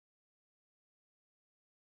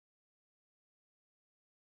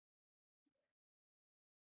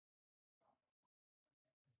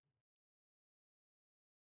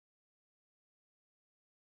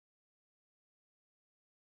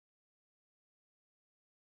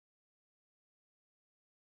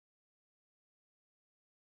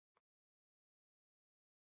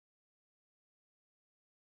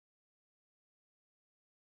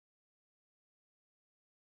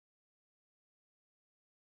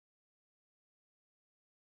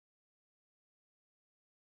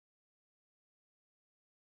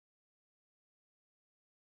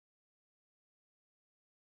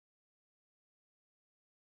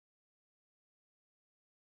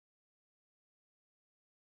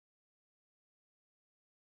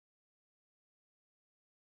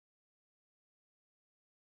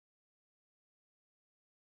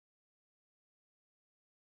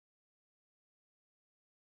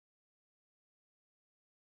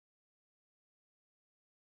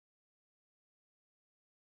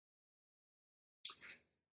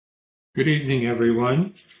Good evening,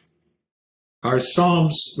 everyone. Our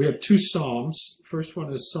Psalms, we have two Psalms. First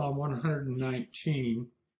one is Psalm 119,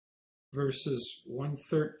 verses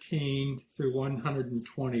 113 through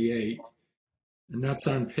 128, and that's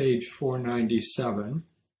on page 497.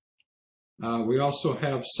 We also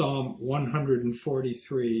have Psalm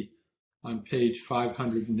 143 on page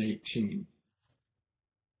 518.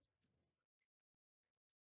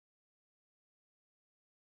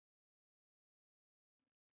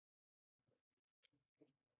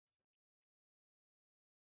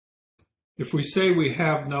 If we say we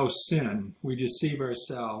have no sin, we deceive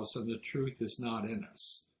ourselves and the truth is not in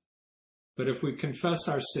us. But if we confess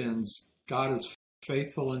our sins, God is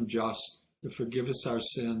faithful and just to forgive us our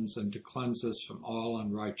sins and to cleanse us from all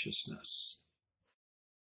unrighteousness.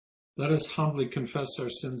 Let us humbly confess our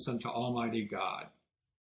sins unto Almighty God.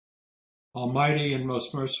 Almighty and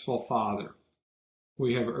most merciful Father,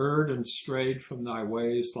 we have erred and strayed from thy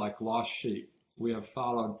ways like lost sheep. We have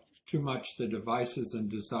followed too much the devices and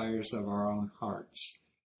desires of our own hearts.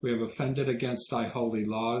 We have offended against thy holy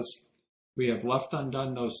laws. We have left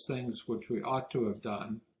undone those things which we ought to have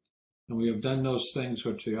done, and we have done those things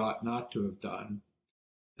which we ought not to have done,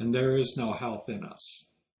 and there is no health in us.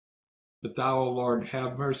 But thou, O Lord,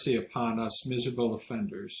 have mercy upon us, miserable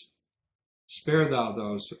offenders. Spare thou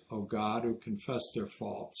those, O God, who confess their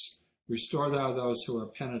faults. Restore thou those who are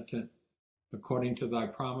penitent, according to thy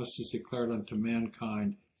promises declared unto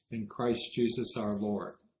mankind in Christ Jesus our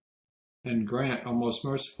Lord. And grant, O most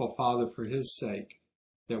merciful Father, for his sake,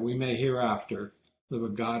 that we may hereafter live a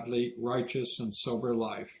godly, righteous, and sober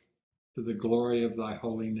life, to the glory of thy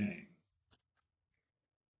holy name.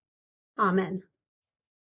 Amen.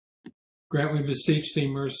 Grant, we beseech thee,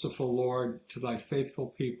 merciful Lord, to thy faithful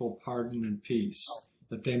people pardon and peace,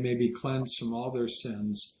 that they may be cleansed from all their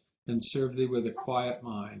sins and serve thee with a quiet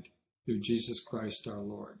mind, through Jesus Christ our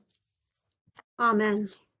Lord. Amen.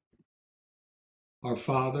 Our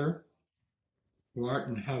Father, who art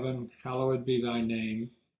in heaven, hallowed be thy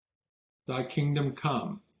name. Thy kingdom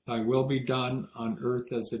come, thy will be done on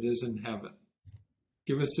earth as it is in heaven.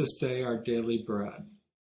 Give us this day our daily bread,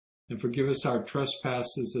 and forgive us our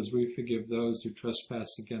trespasses as we forgive those who trespass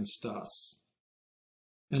against us.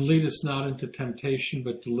 And lead us not into temptation,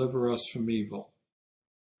 but deliver us from evil.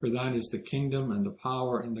 For thine is the kingdom and the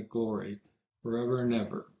power and the glory, forever and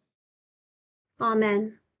ever.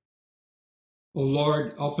 Amen. O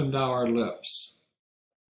Lord, open thou our lips,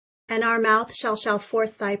 and our mouth shall shout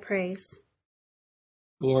forth thy praise.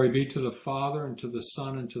 Glory be to the Father, and to the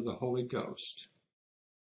Son, and to the Holy Ghost.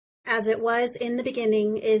 As it was in the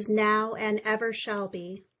beginning, is now, and ever shall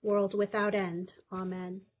be, world without end.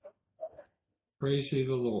 Amen. Praise ye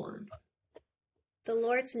the Lord. The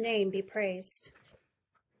Lord's name be praised.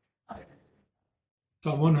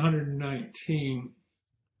 Psalm 119,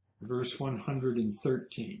 verse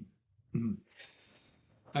 113.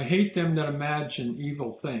 I hate them that imagine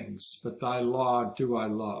evil things, but thy law do I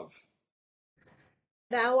love.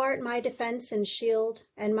 Thou art my defense and shield,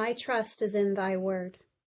 and my trust is in thy word.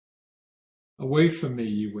 Away from me,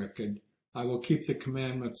 ye wicked. I will keep the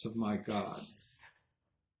commandments of my God.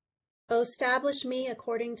 O establish me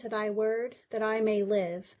according to thy word, that I may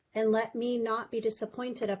live, and let me not be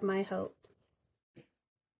disappointed of my hope.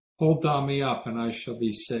 Hold thou me up, and I shall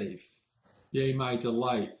be safe. Yea, my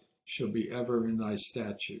delight shall be ever in thy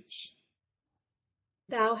statutes.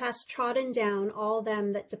 Thou hast trodden down all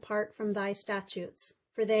them that depart from thy statutes,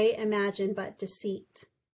 for they imagine but deceit.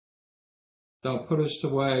 Thou puttest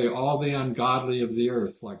away all the ungodly of the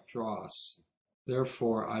earth like dross.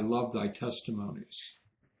 Therefore I love thy testimonies.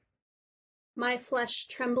 My flesh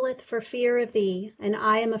trembleth for fear of thee, and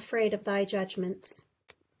I am afraid of thy judgments.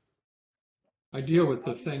 I deal with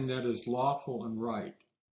the thing that is lawful and right.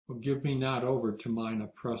 O give me not over to mine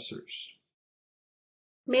oppressors.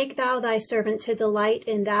 Make thou thy servant to delight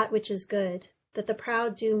in that which is good, that the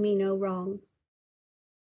proud do me no wrong.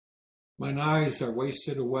 Mine eyes are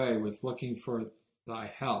wasted away with looking for thy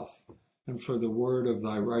health, and for the word of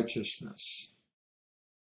thy righteousness.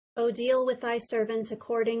 O deal with thy servant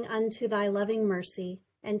according unto thy loving mercy,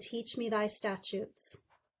 and teach me thy statutes.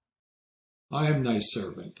 I am thy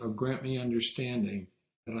servant. O grant me understanding,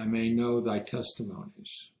 that I may know thy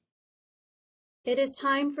testimonies. It is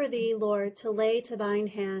time for thee, Lord, to lay to thine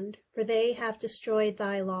hand, for they have destroyed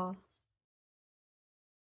thy law.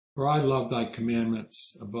 For I love thy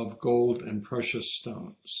commandments above gold and precious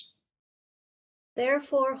stones.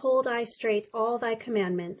 Therefore hold I straight all thy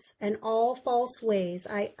commandments, and all false ways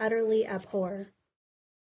I utterly abhor.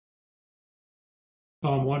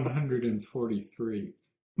 Psalm 143.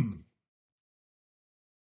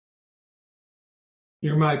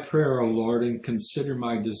 Hear my prayer, O Lord, and consider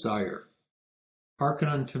my desire. Hearken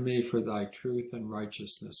unto me for thy truth and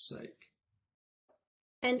righteousness' sake.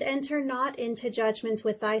 And enter not into judgment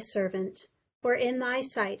with thy servant, for in thy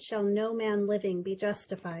sight shall no man living be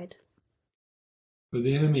justified. For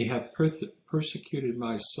the enemy hath persecuted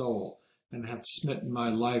my soul, and hath smitten my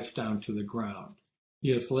life down to the ground.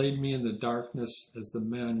 He hath laid me in the darkness as the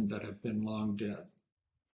men that have been long dead.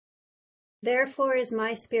 Therefore is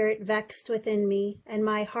my spirit vexed within me, and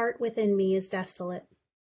my heart within me is desolate.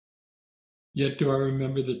 Yet do I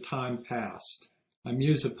remember the time past. I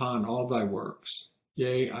muse upon all thy works.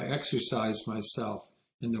 Yea, I exercise myself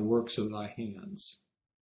in the works of thy hands.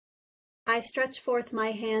 I stretch forth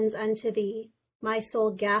my hands unto thee. My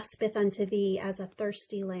soul gaspeth unto thee as a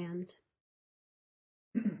thirsty land.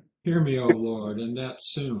 Hear me, O Lord, and that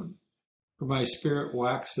soon, for my spirit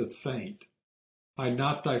waxeth faint. Hide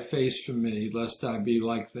not thy face from me, lest I be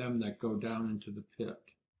like them that go down into the pit.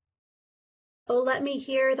 O let me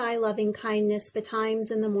hear thy loving kindness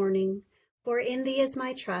betimes in the morning, for in thee is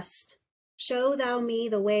my trust. Show thou me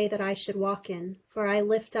the way that I should walk in, for I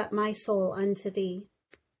lift up my soul unto thee.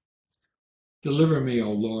 Deliver me,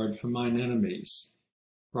 O Lord, from mine enemies,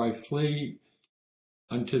 for I flee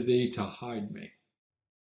unto thee to hide me.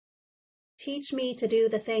 Teach me to do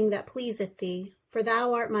the thing that pleaseth thee, for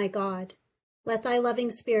thou art my God. Let thy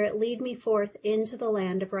loving spirit lead me forth into the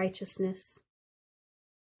land of righteousness.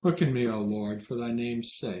 Quicken me, O Lord, for thy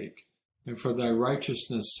name's sake, and for thy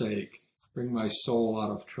righteousness' sake, bring my soul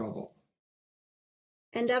out of trouble.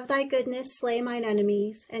 And of thy goodness slay mine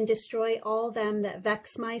enemies, and destroy all them that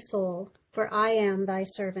vex my soul, for I am thy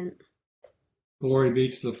servant. Glory be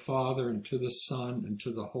to the Father, and to the Son, and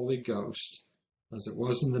to the Holy Ghost, as it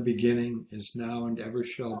was in the beginning, is now, and ever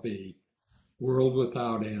shall be, world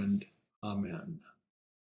without end. Amen.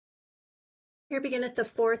 Here beginneth the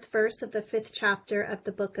 4th verse of the 5th chapter of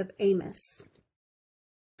the book of Amos.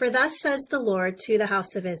 For thus says the Lord to the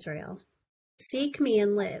house of Israel, Seek me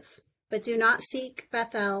and live, but do not seek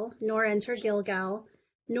Bethel, nor enter Gilgal,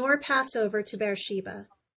 nor pass over to Beersheba.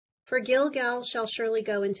 For Gilgal shall surely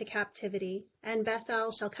go into captivity, and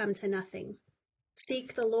Bethel shall come to nothing.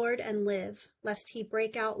 Seek the Lord and live, lest he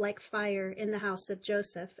break out like fire in the house of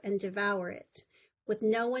Joseph and devour it, with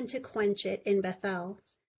no one to quench it in Bethel.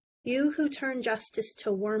 You who turn justice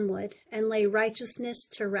to wormwood and lay righteousness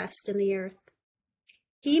to rest in the earth.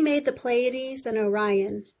 He made the Pleiades and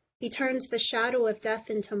Orion. He turns the shadow of death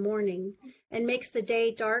into morning and makes the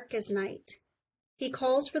day dark as night. He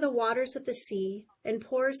calls for the waters of the sea and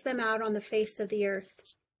pours them out on the face of the earth.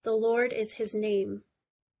 The Lord is his name.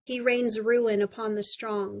 He rains ruin upon the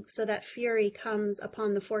strong, so that fury comes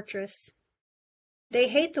upon the fortress. They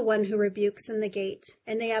hate the one who rebukes in the gate,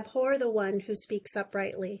 and they abhor the one who speaks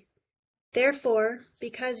uprightly. Therefore,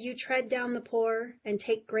 because you tread down the poor and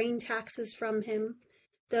take grain taxes from him,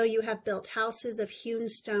 though you have built houses of hewn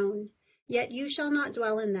stone, yet you shall not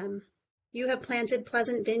dwell in them. You have planted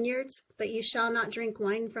pleasant vineyards, but you shall not drink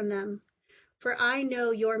wine from them. For I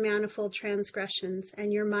know your manifold transgressions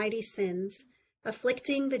and your mighty sins,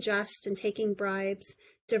 afflicting the just and taking bribes,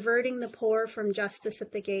 diverting the poor from justice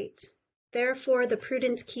at the gate. Therefore the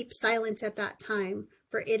prudent keep silent at that time,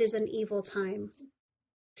 for it is an evil time.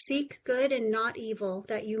 Seek good and not evil,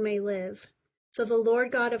 that you may live. So the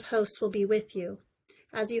Lord God of hosts will be with you,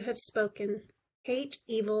 as you have spoken. Hate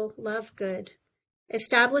evil, love good.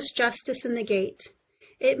 Establish justice in the gate.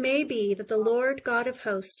 It may be that the Lord God of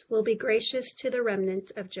hosts will be gracious to the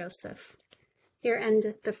remnant of Joseph. Here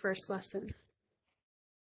endeth the first lesson.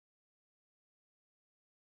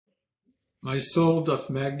 My soul doth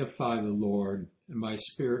magnify the Lord, and my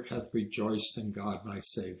spirit hath rejoiced in God my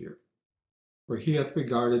Saviour. For he hath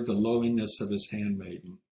regarded the lowliness of his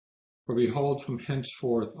handmaiden. For behold, from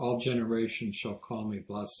henceforth all generations shall call me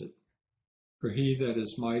blessed. For he that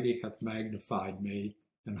is mighty hath magnified me,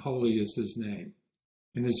 and holy is his name.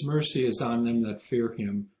 And his mercy is on them that fear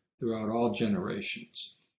him throughout all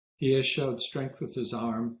generations. He has showed strength with his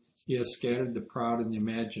arm. He has scattered the proud in the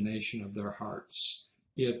imagination of their hearts.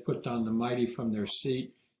 He hath put down the mighty from their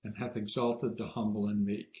seat, and hath exalted the humble and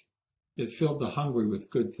meek. He hath filled the hungry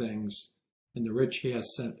with good things, and the rich he hath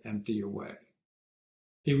sent empty away.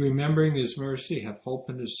 He, remembering his mercy, hath hope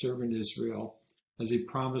in his servant Israel, as he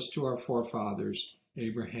promised to our forefathers,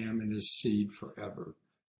 Abraham and his seed forever.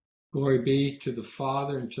 Glory be to the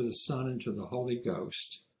Father, and to the Son, and to the Holy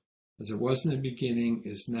Ghost, as it was in the beginning,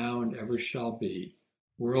 is now, and ever shall be,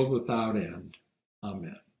 world without end.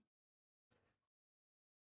 Amen.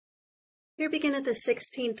 Here beginneth the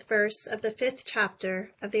 16th verse of the 5th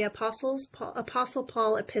chapter of the Apostle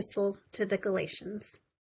Paul epistle to the Galatians.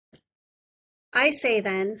 I say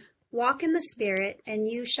then, Walk in the Spirit, and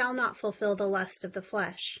you shall not fulfill the lust of the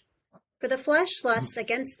flesh. For the flesh lusts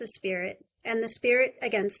against the Spirit, and the Spirit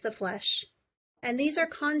against the flesh. And these are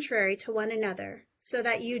contrary to one another, so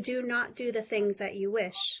that you do not do the things that you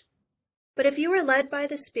wish. But if you are led by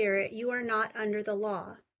the Spirit, you are not under the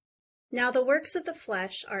law. Now the works of the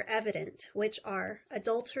flesh are evident, which are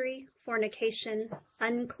adultery, fornication,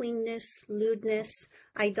 uncleanness, lewdness,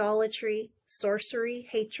 idolatry, sorcery,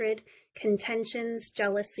 hatred, contentions,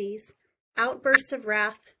 jealousies, outbursts of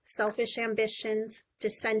wrath, selfish ambitions,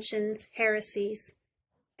 dissensions, heresies,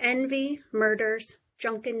 envy, murders,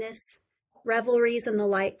 drunkenness, revelries, and the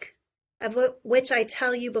like, of which I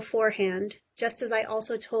tell you beforehand, just as I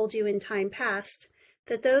also told you in time past,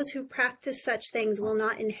 that those who practice such things will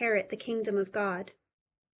not inherit the kingdom of God.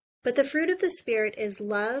 But the fruit of the Spirit is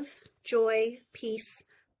love, joy, peace,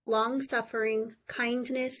 long-suffering,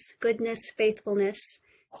 kindness, goodness, faithfulness,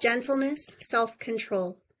 gentleness,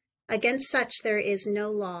 self-control. Against such there is no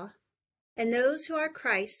law. And those who are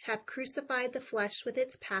Christ's have crucified the flesh with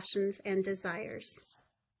its passions and desires.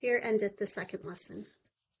 Here endeth the second lesson.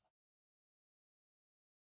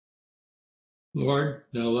 Lord,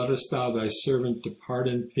 now lettest thou thy servant depart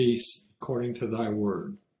in peace according to thy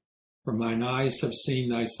word. For mine eyes have seen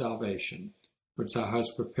thy salvation, which thou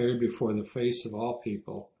hast prepared before the face of all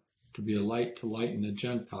people, to be a light to lighten the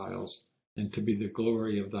Gentiles, and to be the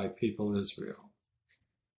glory of thy people Israel.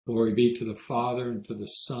 Glory be to the Father, and to the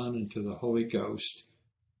Son, and to the Holy Ghost,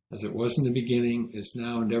 as it was in the beginning, is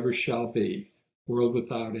now, and ever shall be, world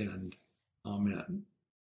without end. Amen.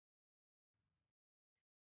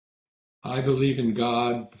 I believe in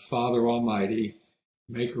God, the Father Almighty,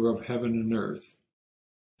 maker of heaven and earth,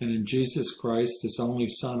 and in Jesus Christ, his only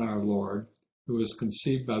Son, our Lord, who was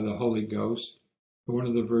conceived by the Holy Ghost, born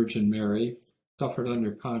of the Virgin Mary, suffered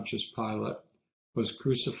under Pontius Pilate, was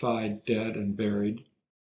crucified, dead, and buried.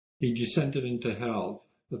 He descended into hell.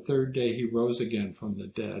 The third day he rose again from the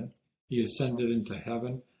dead. He ascended into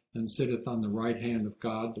heaven, and sitteth on the right hand of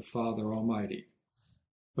God, the Father Almighty.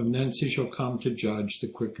 From thence he shall come to judge the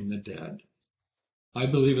quick and the dead. I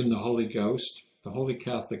believe in the Holy Ghost, the Holy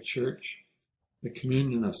Catholic Church, the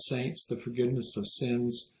communion of saints, the forgiveness of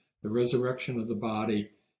sins, the resurrection of the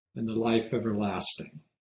body, and the life everlasting.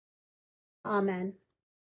 Amen.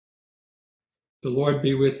 The Lord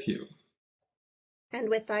be with you. And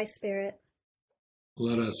with thy spirit.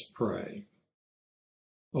 Let us pray.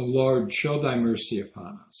 O Lord, show thy mercy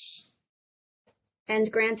upon us. And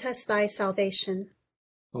grant us thy salvation.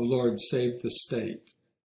 O Lord, save the state.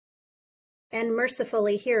 And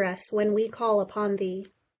mercifully hear us when we call upon thee.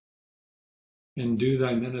 Endue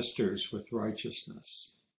thy ministers with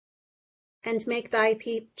righteousness. And make thy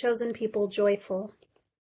chosen people joyful.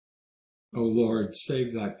 O Lord,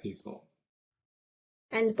 save thy people.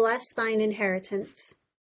 And bless thine inheritance.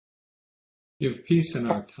 Give peace in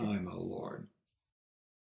our time, O Lord.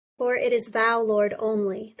 For it is thou, Lord,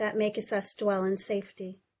 only, that makest us dwell in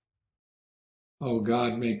safety. O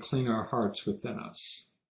God, make clean our hearts within us.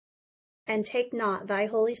 And take not thy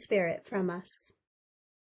Holy Spirit from us.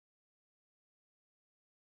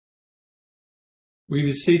 We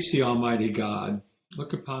beseech thee, Almighty God,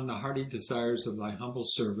 look upon the hearty desires of thy humble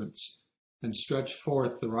servants, and stretch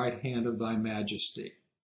forth the right hand of thy majesty,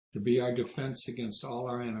 to be our defense against all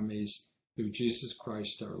our enemies, through Jesus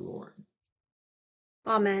Christ our Lord.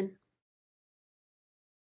 Amen.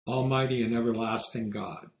 Almighty and everlasting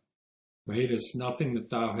God, who hatest nothing that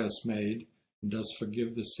thou hast made, and dost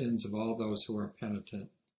forgive the sins of all those who are penitent,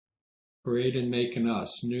 create and make in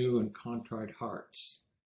us new and contrite hearts,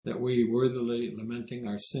 that we, worthily lamenting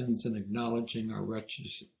our sins and acknowledging our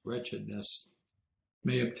wretchedness,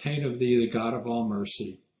 may obtain of thee, the God of all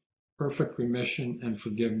mercy, perfect remission and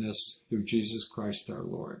forgiveness through Jesus Christ our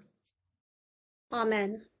Lord.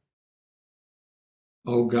 Amen.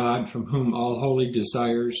 O God, from whom all holy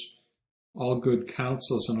desires, all good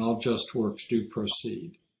counsels, and all just works do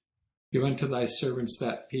proceed, give unto thy servants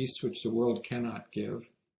that peace which the world cannot give,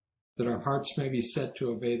 that our hearts may be set to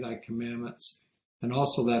obey thy commandments, and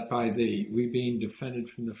also that by thee, we being defended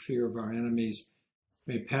from the fear of our enemies,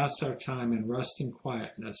 may pass our time in rest and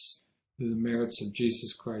quietness through the merits of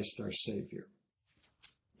Jesus Christ our Savior.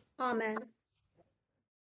 Amen.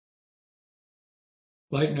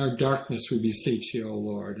 Lighten our darkness, we beseech thee, O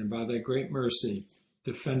Lord, and by thy great mercy,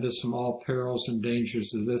 defend us from all perils and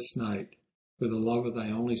dangers of this night, for the love of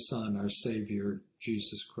thy only Son, our Savior,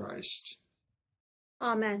 Jesus Christ.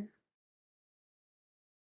 Amen.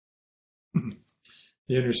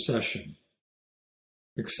 The intercession.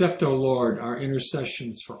 Accept, O Lord, our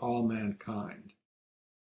intercessions for all mankind.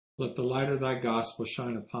 Let the light of thy gospel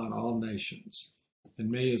shine upon all nations, and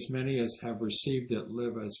may as many as have received it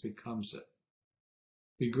live as becomes it.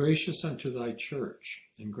 Be gracious unto thy church,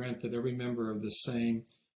 and grant that every member of the same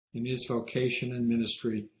in his vocation and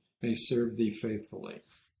ministry may serve thee faithfully.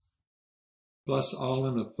 Bless all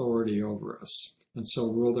in authority over us, and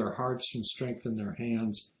so rule their hearts and strengthen their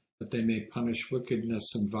hands, that they may punish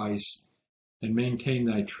wickedness and vice, and maintain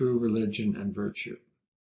thy true religion and virtue.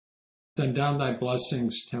 Send down thy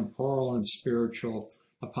blessings, temporal and spiritual,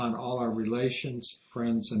 upon all our relations,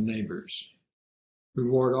 friends, and neighbors.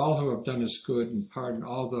 Reward all who have done us good, and pardon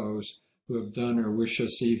all those who have done or wish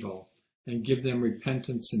us evil, and give them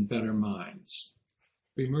repentance and better minds.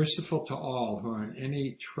 Be merciful to all who are in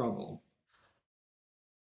any trouble.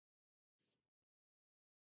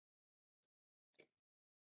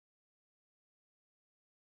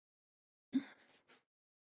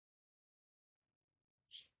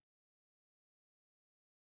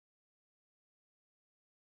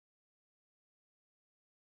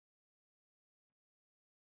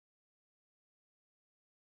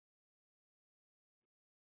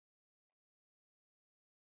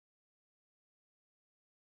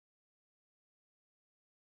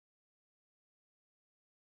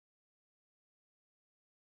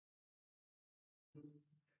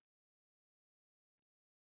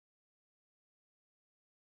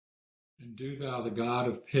 And do thou, the God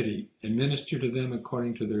of pity, administer to them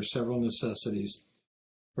according to their several necessities,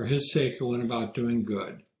 for his sake who went about doing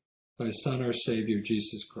good, thy Son, our Savior,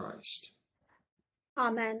 Jesus Christ.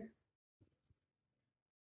 Amen.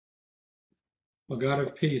 O God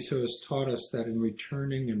of peace, who hast taught us that in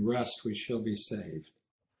returning and rest we shall be saved,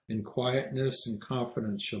 in quietness and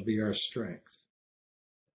confidence shall be our strength.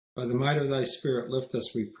 By the might of thy Spirit lift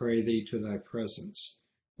us, we pray thee, to thy presence,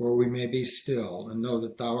 where we may be still and know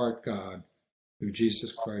that thou art God, through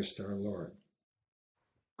Jesus Christ our Lord.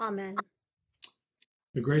 Amen.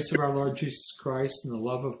 The grace of our Lord Jesus Christ, and the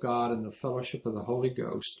love of God, and the fellowship of the Holy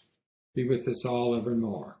Ghost be with us all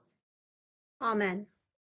evermore. Amen.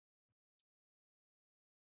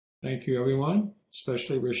 Thank you, everyone,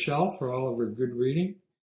 especially Rochelle, for all of her good reading.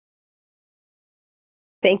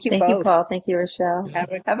 Thank you Thank you, both. Paul. Thank you, Rochelle. Yeah.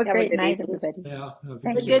 Have a great good night, evening. everybody. Yeah. Thank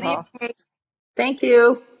Have a you, good Paul. evening. Thank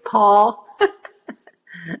you, Paul.